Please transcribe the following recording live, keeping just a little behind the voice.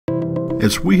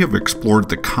As we have explored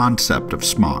the concept of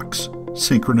SMOCs,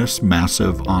 synchronous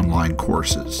massive online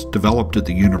courses, developed at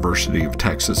the University of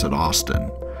Texas at Austin,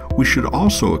 we should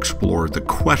also explore the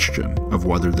question of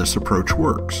whether this approach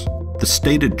works. The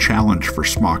stated challenge for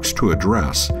SMOCs to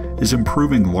address is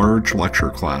improving large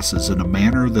lecture classes in a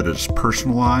manner that is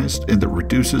personalized and that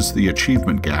reduces the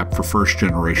achievement gap for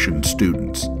first-generation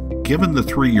students. Given the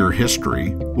 3-year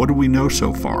history, what do we know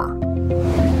so far?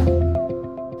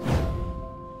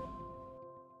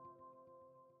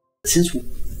 Since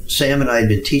Sam and I had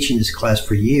been teaching this class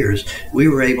for years, we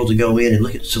were able to go in and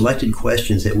look at selected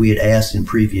questions that we had asked in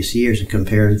previous years and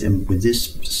compare them with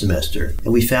this semester.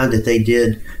 And we found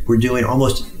that were doing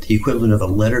almost the equivalent of a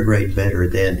letter grade better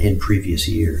than in previous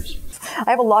years.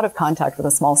 I have a lot of contact with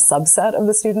a small subset of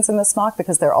the students in the SMOC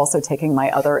because they're also taking my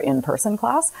other in-person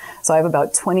class. So I have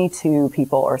about 22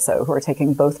 people or so who are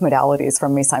taking both modalities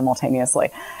from me simultaneously.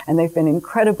 And they've been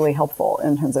incredibly helpful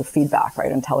in terms of feedback,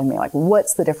 right? And telling me, like,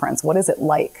 what's the difference? What is it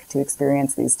like to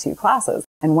experience these two classes?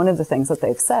 And one of the things that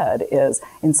they've said is,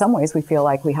 in some ways, we feel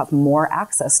like we have more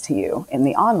access to you in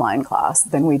the online class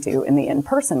than we do in the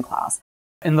in-person class.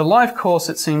 In the live course,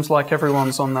 it seems like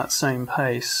everyone's on that same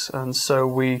pace. And so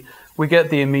we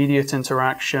get the immediate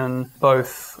interaction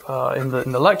both in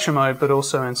the lecture mode, but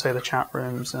also in, say, the chat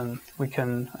rooms, and we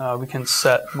can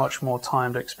set much more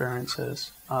timed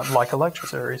experiences like a lecture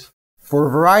series. For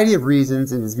a variety of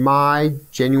reasons, it is my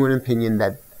genuine opinion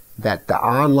that the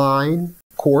online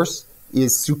course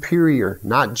is superior,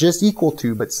 not just equal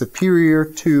to, but superior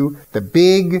to the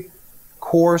big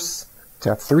course,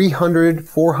 to 300,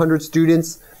 400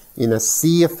 students in a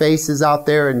sea of faces out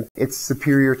there, and it's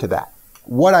superior to that.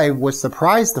 What I was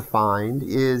surprised to find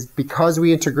is because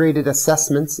we integrated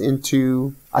assessments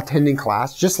into attending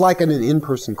class, just like in an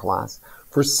in-person class,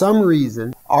 for some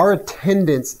reason, our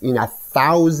attendance in a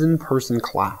 1,000-person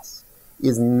class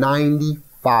is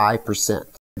 95%.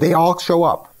 They all show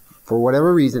up for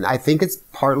whatever reason. I think it's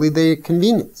partly the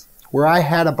convenience. Where I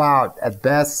had about, at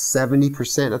best,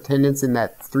 70% attendance in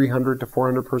that 300 to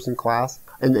 400 person class,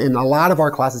 and a lot of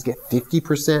our classes get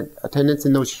 50% attendance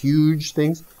in those huge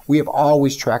things, we have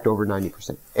always tracked over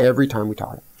 90% every time we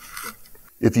taught it.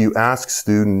 If you ask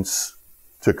students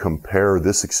to compare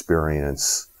this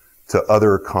experience to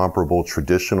other comparable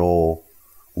traditional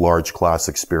large class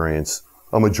experience,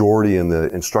 a majority in the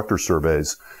instructor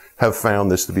surveys have found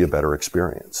this to be a better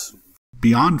experience.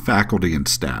 Beyond faculty and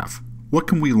staff, what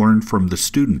can we learn from the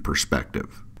student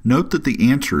perspective? Note that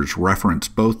the answers reference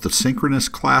both the synchronous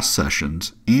class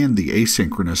sessions and the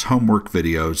asynchronous homework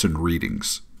videos and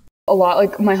readings. A lot,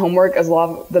 like my homework is a lot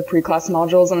of the pre-class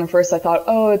modules, and at first I thought,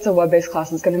 oh, it's a web-based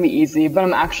class, it's going to be easy, but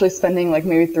I'm actually spending like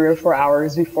maybe 3 or 4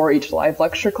 hours before each live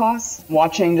lecture class,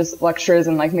 watching just lectures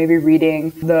and like maybe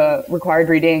reading the required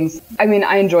readings. I mean,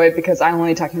 I enjoy it because I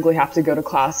only technically have to go to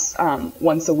class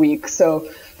once a week. So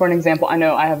for an example, I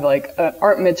know I have like an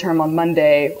art midterm on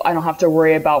Monday. I don't have to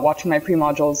worry about watching my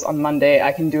pre-modules on Monday.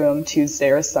 I can do them Tuesday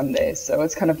or Sunday. So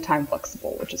it's kind of time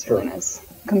flexible, which is really nice.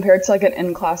 Compared to like an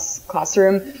in-class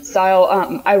classroom style,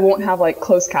 I won't have like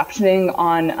closed captioning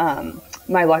on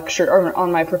my lecture or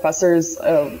on my professor's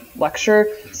lecture.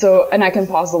 So, and I can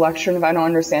pause the lecture, and if I don't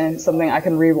understand something, I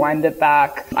can rewind it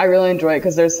back. I really enjoy it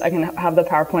because I can have the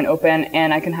PowerPoint open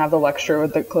and I can have the lecture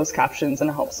with the closed captions, and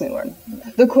it helps me learn.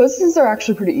 The quizzes are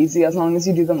actually pretty easy as long as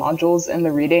you do the modules and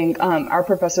the reading. Our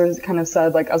professors kind of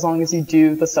said, like, as long as you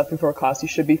do the stuff before class, you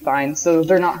should be fine. So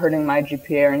they're not hurting my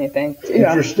GPA or anything.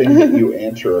 Interesting that you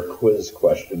answer a quiz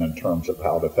question in terms of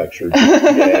how it affects your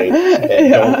GPA.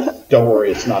 And don't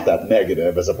worry, it's not that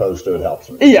negative as opposed to it helps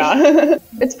me. Yeah.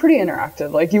 It's pretty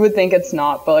interactive. Like, you would think it's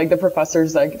not, but like the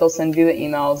professors, like, they'll send you the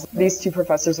emails. These 2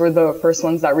 professors were the first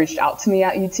ones that reached out to me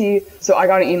at UT. So I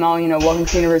got an email, welcome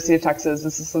to the University of Texas.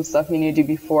 This is some stuff you need to do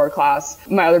before class.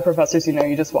 My other professors,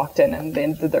 you just walked in and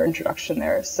they did their introduction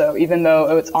there. So even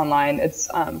though it's online, it's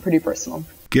pretty personal.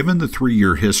 Given the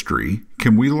 3-year history,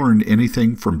 can we learn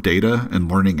anything from data and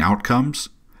learning outcomes?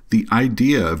 The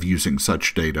idea of using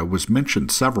such data was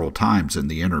mentioned several times in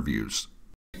the interviews.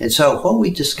 And so what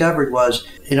we discovered was,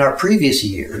 in our previous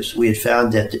years, we had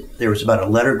found that there was about a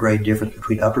letter grade difference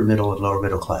between upper middle and lower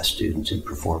middle class students in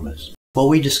performance. What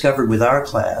we discovered with our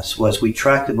class was we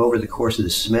tracked them over the course of the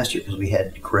semester because we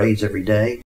had grades every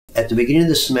day. At the beginning of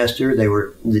the semester, they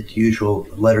were the usual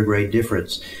letter grade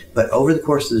difference. But over the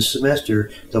course of the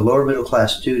semester, the lower middle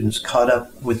class students caught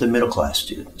up with the middle class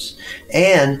students.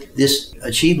 And this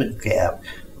achievement gap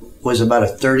was about a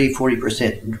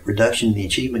 30–40% reduction in the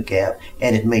achievement gap,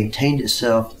 and it maintained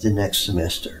itself the next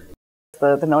semester.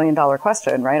 the $1 million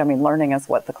question, right? I mean, learning is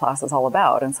what the class is all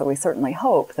about. And so we certainly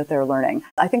hope that they're learning.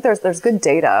 I think there's good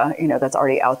data, that's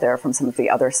already out there from some of the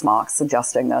other SMOCs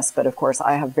suggesting this. But of course,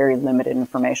 I have very limited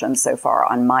information so far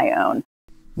on my own.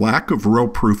 Lack of real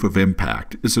proof of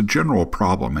impact is a general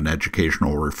problem in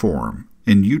educational reform,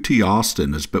 and UT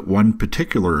Austin is but one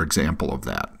particular example of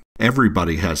that.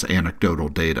 Everybody has anecdotal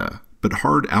data, but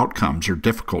hard outcomes are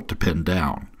difficult to pin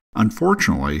down.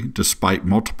 Unfortunately, despite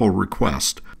multiple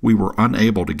requests, we were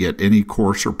unable to get any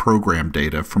course or program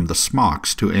data from the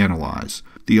SMOCs to analyze.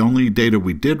 The only data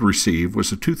we did receive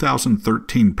was a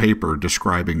 2013 paper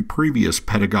describing previous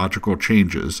pedagogical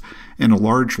changes in a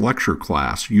large lecture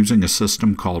class using a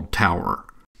system called Tower.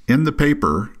 In the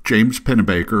paper, James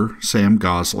Pennebaker, Sam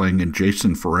Gosling, and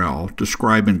Jason Farrell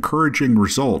describe encouraging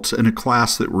results in a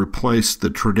class that replaced the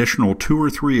traditional 2 or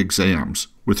 3 exams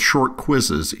with short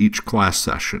quizzes each class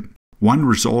session. One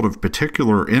result of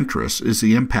particular interest is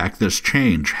the impact this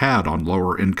change had on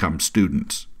lower-income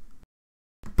students.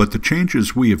 But the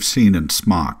changes we have seen in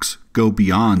SMOCs go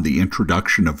beyond the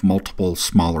introduction of multiple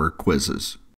smaller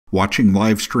quizzes. Watching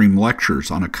live stream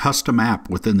lectures on a custom app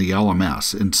within the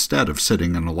LMS instead of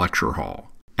sitting in a lecture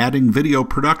hall. Adding video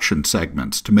production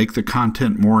segments to make the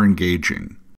content more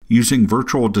engaging. Using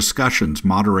virtual discussions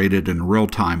moderated in real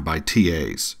time by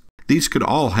TAs. These could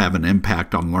all have an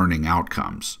impact on learning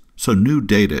outcomes, so new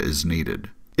data is needed.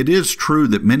 It is true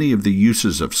that many of the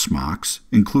uses of SMOCs,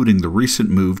 including the recent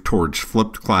move towards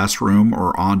flipped classroom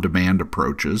or on-demand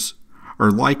approaches, are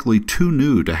likely too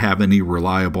new to have any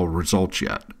reliable results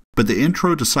yet. But the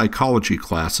Intro to Psychology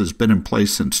class has been in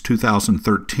place since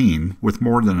 2013 with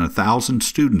more than 1,000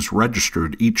 students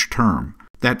registered each term.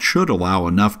 That should allow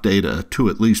enough data to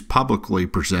at least publicly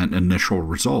present initial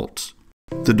results.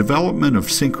 The development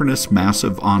of synchronous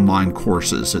massive online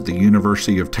courses at the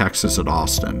University of Texas at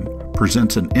Austin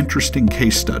presents an interesting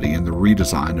case study in the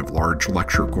redesign of large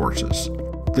lecture courses.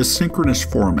 This synchronous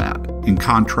format, in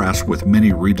contrast with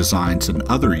many redesigns in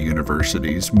other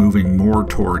universities moving more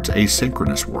towards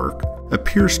asynchronous work,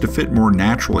 appears to fit more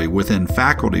naturally within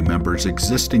faculty members'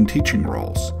 existing teaching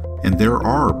roles, and there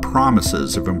are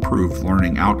promises of improved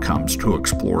learning outcomes to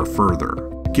explore further.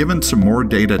 Given some more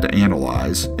data to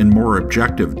analyze and more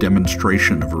objective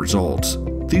demonstration of results,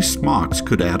 these SMOCs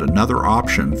could add another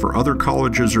option for other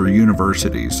colleges or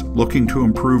universities looking to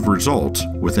improve results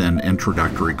within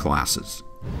introductory classes.